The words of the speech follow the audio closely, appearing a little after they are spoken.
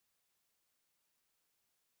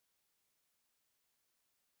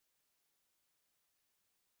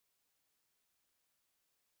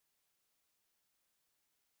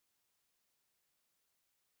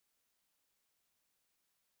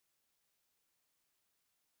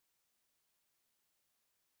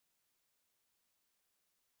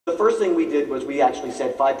The first thing we did was we actually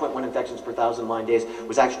said 5.1 infections per 1,000 line days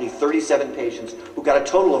was actually 37 patients who got a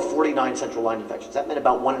total of 49 central line infections. That meant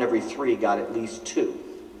about 1 in every 3 got at least 2.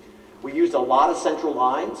 We used a lot of central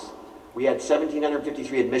lines. We had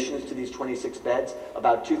 1,753 admissions to these 26 beds.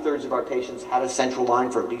 About 2/3 of our patients had a central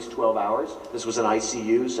line for at least 12 hours. This was an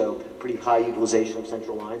ICU, so pretty high utilization of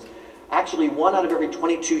central lines. Actually, 1 out of every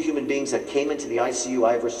 22 human beings that came into the ICU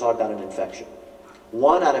I ever saw got an infection.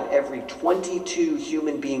 1 out of every 22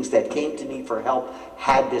 human beings that came to me for help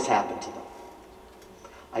had this happen to them.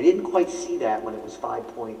 I didn't quite see that when it was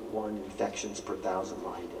 5.1 infections per 1,000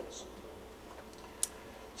 line days.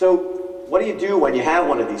 So what do you do when you have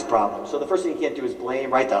one of these problems? So the first thing you can't do is blame,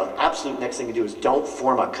 right? The absolute next thing to do is don't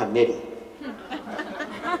form a committee.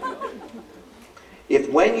 If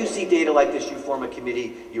when you see data like this, you form a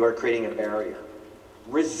committee, you are creating a barrier.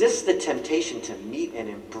 Resist the temptation to meet and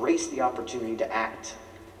embrace the opportunity to act.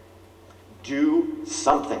 Do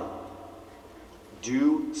something.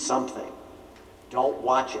 Do something. Don't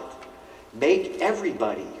watch it. Make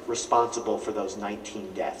everybody responsible for those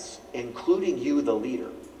 19 deaths, including you, the leader.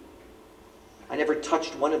 I never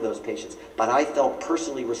touched one of those patients, but I felt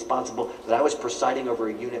personally responsible that I was presiding over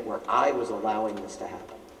a unit where I was allowing this to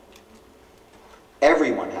happen.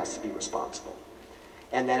 Everyone has to be responsible.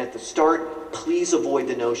 And then at the start, please avoid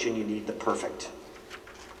the notion you need the perfect.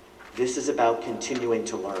 This is about continuing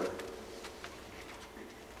to learn.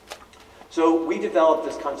 So we developed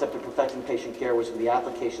this concept of perfecting patient care, which was the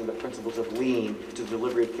application of the principles of lean to the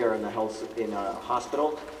delivery of care in a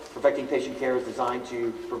hospital. Perfecting patient care is designed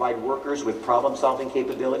to provide workers with problem-solving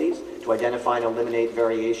capabilities to identify and eliminate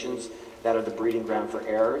variations that are the breeding ground for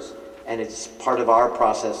errors. And it's part of our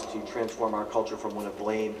process to transform our culture from one of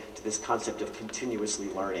blame to this concept of continuously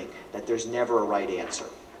learning, that there's never a right answer.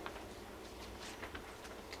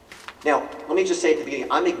 Now, let me just say at the beginning,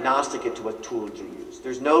 I'm agnostic to what tools you use.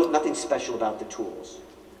 There's nothing special about the tools.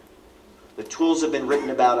 The tools have been written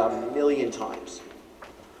about 1,000,000 times.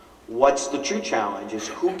 What's the true challenge is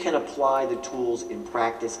who can apply the tools in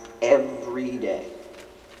practice every day.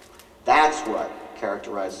 That's what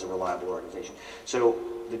characterizes a reliable organization. So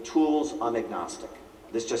the tools, I'm agnostic.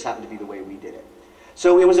 This just happened to be the way we did it.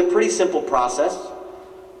 So it was a pretty simple process.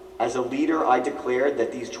 As a leader, I declared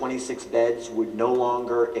that these 26 beds would no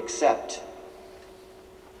longer accept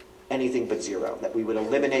anything but 0, that we would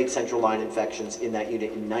eliminate central line infections in that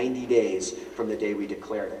unit in 90 days from the day we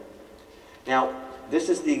declared it. Now, this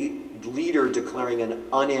is the leader declaring an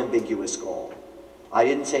unambiguous goal. I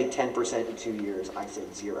didn't say 10% in 2 years, I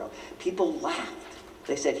said 0. People laughed.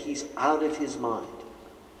 They said, he's out of his mind.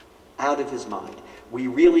 Out of his mind. We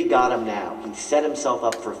really got him now. He set himself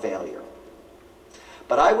up for failure.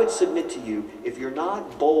 But I would submit to you, if you're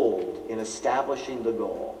not bold in establishing the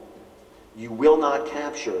goal, you will not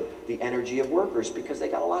capture the energy of workers because they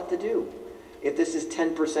got a lot to do. If this is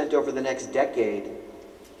 10% over the next decade,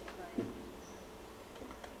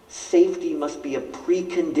 safety must be a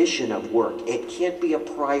precondition of work. It can't be a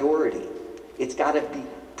priority. It's got to be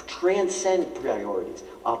transcend priorities.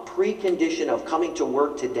 A precondition of coming to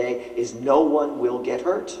work today is no one will get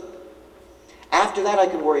hurt. After that, I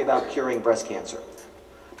can worry about curing breast cancer.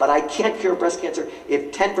 But I can't cure breast cancer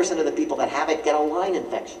if 10% of the people that have it get a line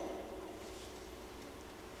infection.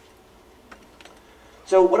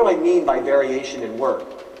 So what do I mean by variation in work?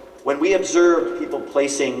 When we observed people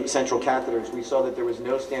placing central catheters, we saw that there was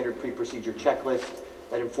no standard pre-procedure checklist,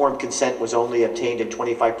 that informed consent was only obtained in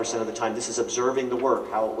 25% of the time. This is observing the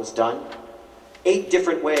work, how it was done. 8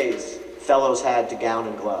 different ways fellows had to gown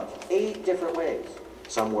and glove. 8 different ways.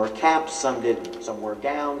 Some wore caps, some didn't. Some wore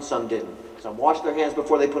gowns, some didn't. Some washed their hands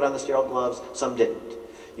before they put on the sterile gloves, some didn't.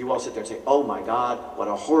 You all sit there and say, oh my God, what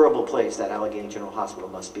a horrible place that Allegheny General Hospital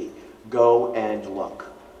must be. Go and look.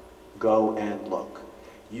 Go and look.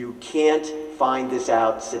 You can't find this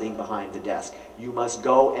out sitting behind the desk. You must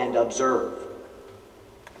go and observe.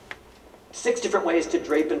 6 different ways to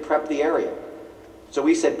drape and prep the area. So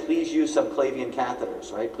we said, please use subclavian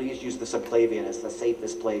catheters, right? Please use the subclavian as the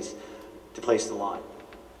safest place to place the line.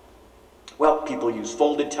 Well, people use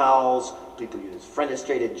folded towels, people use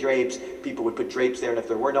fenestrated drapes, people would put drapes there, and if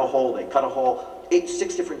there were no hole, they cut a hole.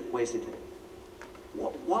 6 different ways to do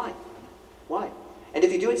it. Why? Why? And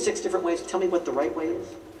if you do it 6 different ways, tell me what the right way is.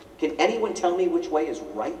 Can anyone tell me which way is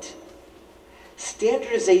right?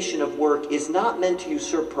 Standardization of work is not meant to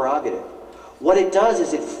usurp prerogative. What it does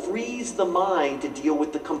is it frees the mind to deal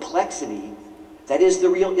with the complexity that is the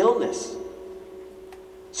real illness.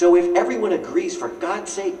 So if everyone agrees, for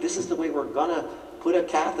God's sake, this is the way we're gonna put a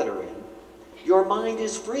catheter in, your mind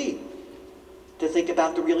is free to think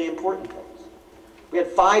about the really important things. We had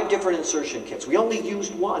 5 different insertion kits. We only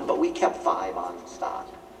used 1, but we kept 5 on stock.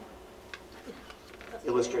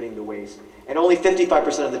 illustrating the waste. And only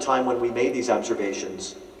 55% of the time when we made these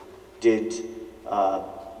observations did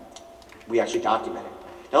we actually document it.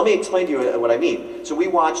 Now let me explain to you what I mean. So we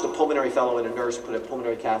watched a pulmonary fellow and a nurse put a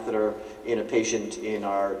pulmonary catheter in a patient in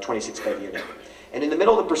our 26-bed unit. And in the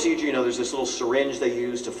middle of the procedure, you know, there's this little syringe they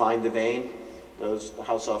use to find the vein. Those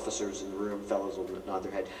house officers in the room, fellows will nod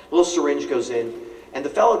their head. A little syringe goes in, and the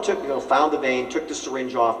fellow took, found the vein, took the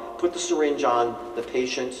syringe off, put the syringe on the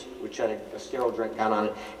patient, which had a sterile gown on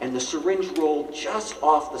it, and the syringe rolled just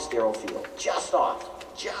off the sterile field. Just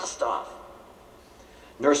off. Just off.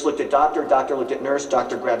 Nurse looked at doctor looked at nurse,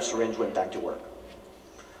 doctor grabbed syringe, went back to work.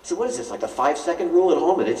 So what is this, like a 5-second rule at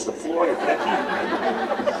home? It hits the floor.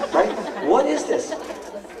 Right? What is this?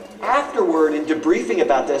 Afterward, in debriefing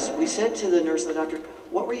about this, we said to the nurse and the doctor,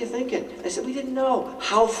 what were you thinking? They said, we didn't know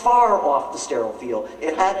how far off the sterile field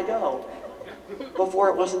it had to go before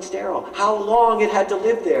it wasn't sterile. How long it had to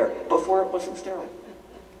live there before it wasn't sterile.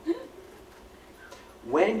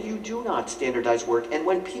 When you do not standardize work, and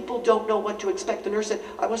when people don't know what to expect, the nurse said,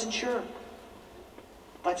 I wasn't sure.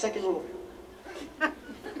 5-second rule.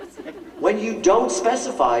 When you don't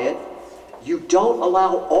specify it, you don't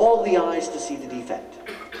allow all the eyes to see the defect.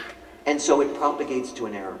 And so it propagates to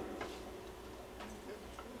an error.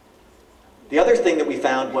 The other thing that we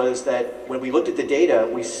found was that when we looked at the data,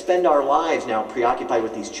 we spend our lives now preoccupied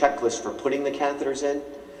with these checklists for putting the catheters in.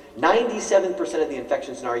 97% of the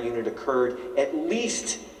infections in our unit occurred at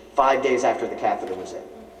least 5 days after the catheter was in.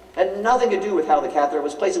 Had nothing to do with how the catheter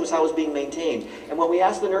was placed, it was how it was being maintained. And when we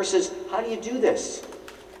asked the nurses, how do you do this?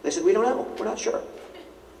 They said, we don't know, we're not sure.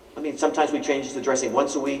 I mean, sometimes we change the dressing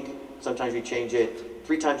once a week, sometimes we change it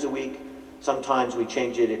 3 times a week, sometimes we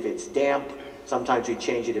change it if it's damp, sometimes we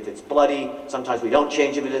change it if it's bloody, sometimes we don't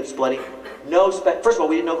change it if it's bloody. First of all,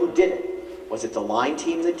 we didn't know who did it. Was it the line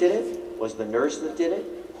team that did it? Was the nurse that did it?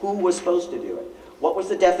 Who was supposed to do it? What was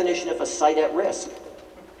the definition of a site at risk?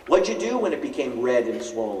 What'd you do when it became red and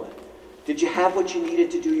swollen? Did you have what you needed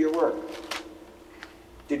to do your work?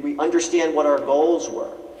 Did we understand what our goals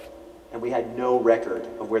were? And we had no record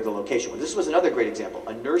of where the location was. This was another great example.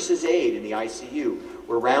 A nurse's aide in the ICU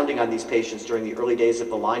were rounding on these patients during the early days of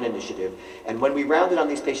the line initiative. And when we rounded on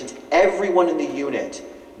these patients, everyone in the unit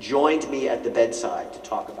joined me at the bedside to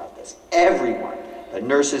talk about this. Everyone. A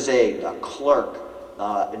nurse's aide, a clerk,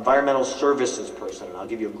 environmental services person, and I'll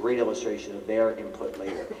give you a great illustration of their input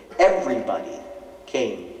later. Everybody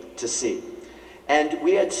came to see. And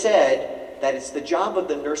we had said that it's the job of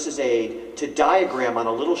the nurse's aide to diagram on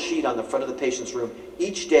a little sheet on the front of the patient's room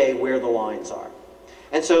each day where the lines are.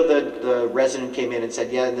 And so the resident came in and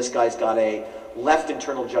said, yeah, this guy's got a left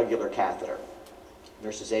internal jugular catheter.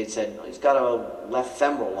 Nurse's aide said, no, he's got a left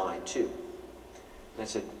femoral line too. And I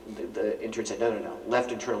said, the intern said, no,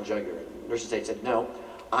 left internal jugular. Nurse's aide said, no,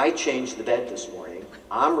 I changed the bed this morning.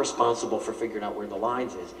 I'm responsible for figuring out where the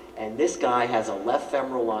lines is. And this guy has a left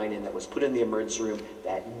femoral line in that was put in the emergency room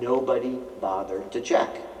that nobody bothered to check.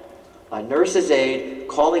 A nurse's aide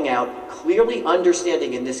calling out, clearly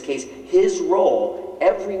understanding in this case his role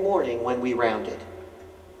every morning when we rounded.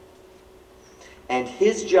 And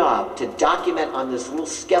his job to document on this little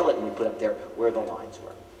skeleton we put up there where the lines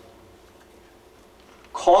were.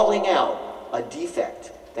 Calling out a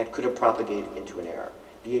defect that could have propagated into an error.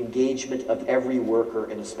 The engagement of every worker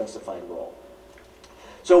in a specified role.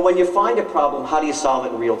 So when you find a problem, how do you solve it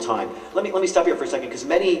in real time? Let me stop here for a second, because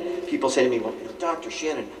many people say to me, well, Dr.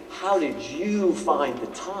 Shannon, how did you find the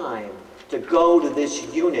time to go to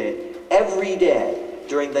this unit every day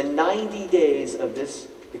during the 90 days of this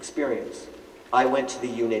experience? I went to the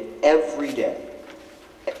unit every day.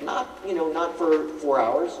 Not for 4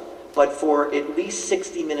 hours, but for at least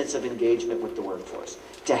 60 minutes of engagement with the workforce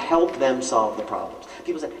to help them solve the problems.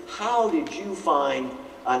 People say, how did you find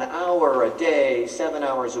an hour a day, 7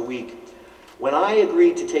 hours a week? When I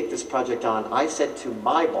agreed to take this project on, I said to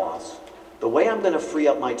my boss, the way I'm going to free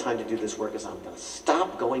up my time to do this work is I'm going to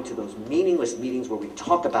stop going to those meaningless meetings where we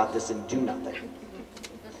talk about this and do nothing.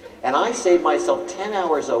 And I saved myself 10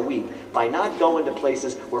 hours a week by not going to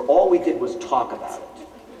places where all we did was talk about it.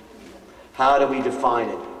 How do we define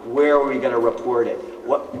it? Where are we going to report it?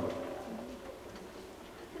 What?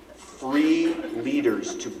 Free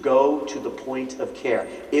leaders to go to the point of care.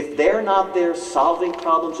 If they're not there solving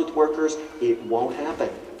problems with workers, it won't happen.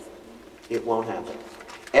 It won't happen.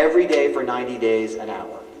 Every day for 90 days, an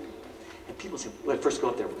hour. And people say, when I first go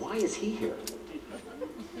up there, why is he here?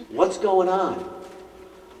 What's going on?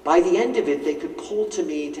 By the end of it, they could pull to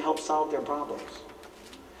me to help solve their problems.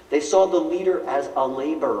 They saw the leader as a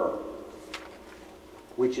laborer,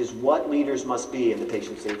 which is what leaders must be in the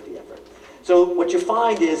patient safety effort. So what you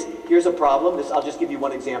find is, here's a problem. I'll just give you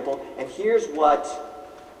one example. And here's what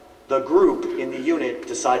the group in the unit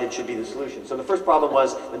decided should be the solution. So the first problem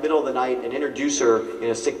was, in the middle of the night, an introducer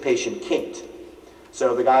in a sick patient kinked.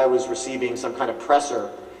 So the guy was receiving some kind of pressor,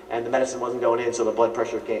 and the medicine wasn't going in, so the blood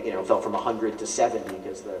pressure fell from 100 to 70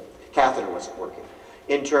 because the catheter wasn't working.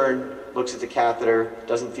 Intern looks at the catheter,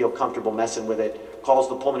 doesn't feel comfortable messing with it, calls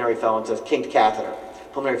the pulmonary fellow and says, kinked catheter.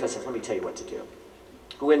 Pulmonary fellow says, let me tell you what to do.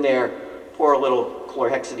 Go in there, pour a little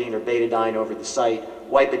chlorhexidine or betadine over the site,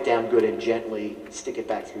 wipe it down good and gently stick it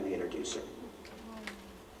back through the introducer.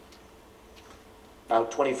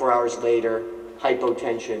 About 24 hours later,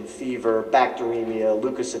 hypotension, fever, bacteremia,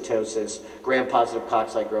 leukocytosis, gram-positive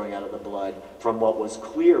cocci growing out of the blood from what was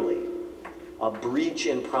clearly a breach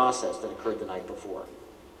in process that occurred the night before.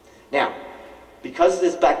 Now, because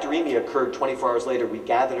this bacteremia occurred 24 hours later, we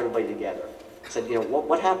gathered everybody together. Said,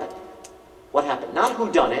 what happened? What happened? Not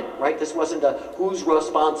who done it, right? This wasn't a who's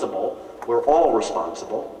responsible. We're all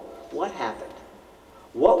responsible. What happened?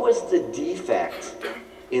 What was the defect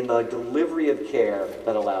in the delivery of care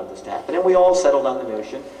that allowed this to happen? And we all settled on the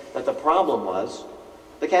notion that the problem was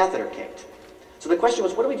the catheter kinked. So the question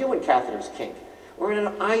was, what do we do when catheters kink? We're in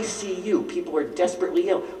an ICU. People are desperately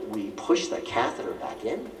ill. We push the catheter back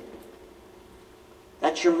in?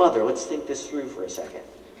 That's your mother. Let's think this through for a second.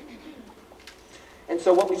 And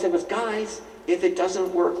so what we said was, guys, if it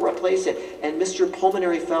doesn't work, replace it. And Mr.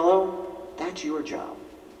 Pulmonary Fellow, that's your job.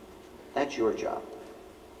 That's your job.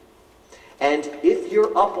 And if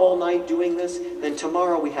you're up all night doing this, then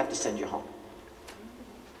tomorrow we have to send you home.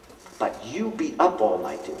 But you be up all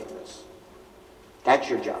night doing this. That's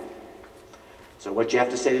your job. So what you have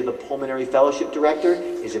to say to the Pulmonary Fellowship Director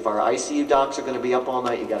is, if our ICU docs are going to be up all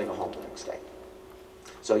night, you got to go home the next day.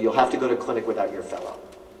 So you'll have to go to clinic without your fellow.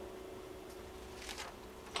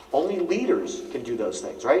 Only leaders can do those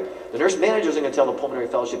things, right? The nurse manager isn't going to tell the Pulmonary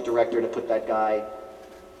Fellowship Director to put that guy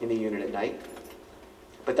in the unit at night.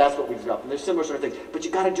 But that's what we've got. And there's similar sort of things. But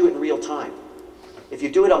you got to do it in real time. If you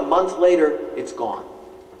do it a month later, it's gone.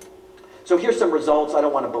 So here's some results. I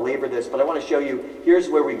don't want to belabor this, but I want to show you, here's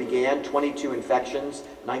where we began, 22 infections,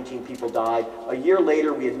 19 people died. A year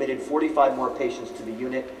later, we admitted 45 more patients to the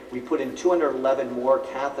unit. We put in 211 more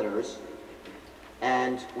catheters,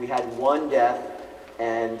 and we had 1 death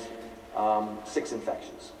and 6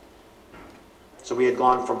 infections. So we had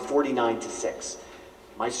gone from 49 to 6.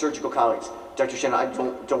 My surgical colleagues, Dr. Shannon, I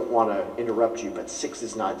don't want to interrupt you, but 6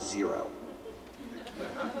 is not 0.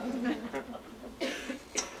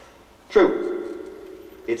 True,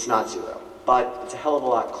 it's not 0, but it's a hell of a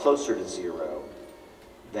lot closer to 0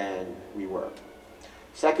 than we were.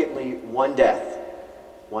 Secondly, 1 death.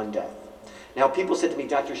 1 death. Now, people said to me,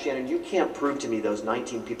 Dr. Shannon, you can't prove to me those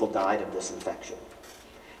 19 people died of this infection.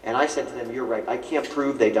 And I said to them, you're right, I can't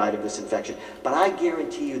prove they died of this infection, but I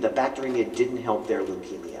guarantee you the bacteremia didn't help their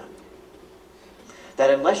leukemia. That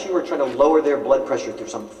unless you were trying to lower their blood pressure through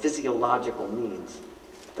some physiological means,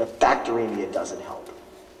 the bacteremia doesn't help.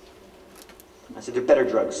 I said, there are better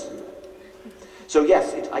drugs. So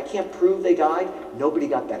yes, I can't prove they died. Nobody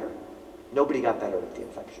got better. Nobody got better with the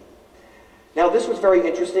infection. Now this was very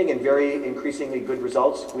interesting and very increasingly good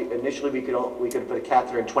results. Initially we could put a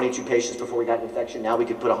catheter in 22 patients before we got an infection. Now we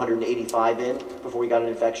could put 185 in before we got an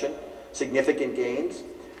infection. Significant gains.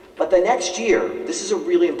 But the next year, this is a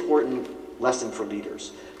really important lesson for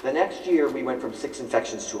leaders. The next year we went from 6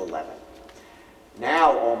 infections to 11.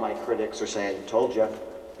 Now all my critics are saying, told you,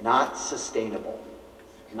 not sustainable.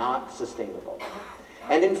 Not sustainable.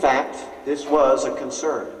 And in fact, this was a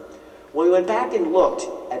concern. When we went back and looked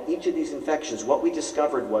at each of these infections, what we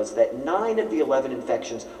discovered was that 9 of the 11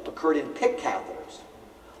 infections occurred in PICC catheters,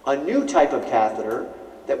 a new type of catheter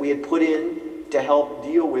that we had put in to help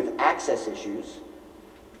deal with access issues,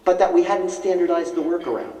 but that we hadn't standardized the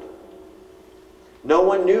workaround. No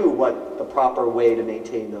one knew what the proper way to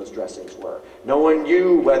maintain those dressings were. No one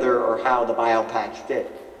knew whether or how the biopatch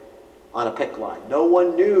fit on a PICC line. No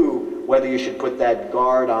one knew whether you should put that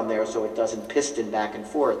guard on there so it doesn't piston back and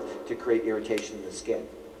forth to create irritation in the skin.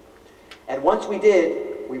 And once we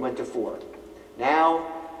did, we went to 4. Now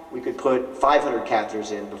we could put 500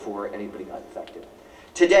 catheters in before anybody got infected.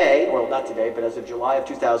 Today, well not today, but as of July of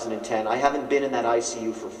 2010, I haven't been in that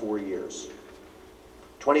ICU for 4 years.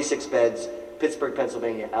 26 beds, Pittsburgh,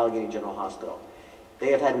 Pennsylvania, Allegheny General Hospital.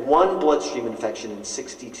 They have had 1 bloodstream infection in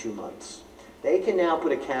 62 months. They can now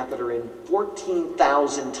put a catheter in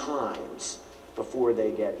 14,000 times before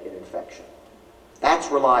they get an infection.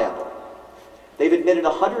 That's reliable. They've admitted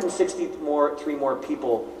 163 more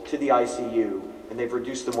people to the ICU, and they've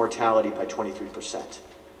reduced the mortality by 23%.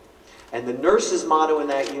 And the nurse's motto in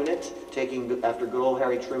that unit, taking after good old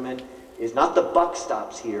Harry Truman, is not the buck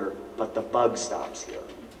stops here, but the bug stops here.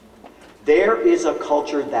 There is a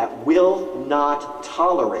culture that will not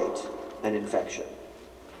tolerate an infection.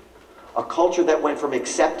 A culture that went from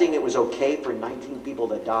accepting it was okay for 19 people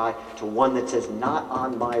to die to one that says, not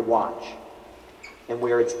on my watch, and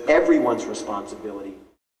where it's everyone's responsibility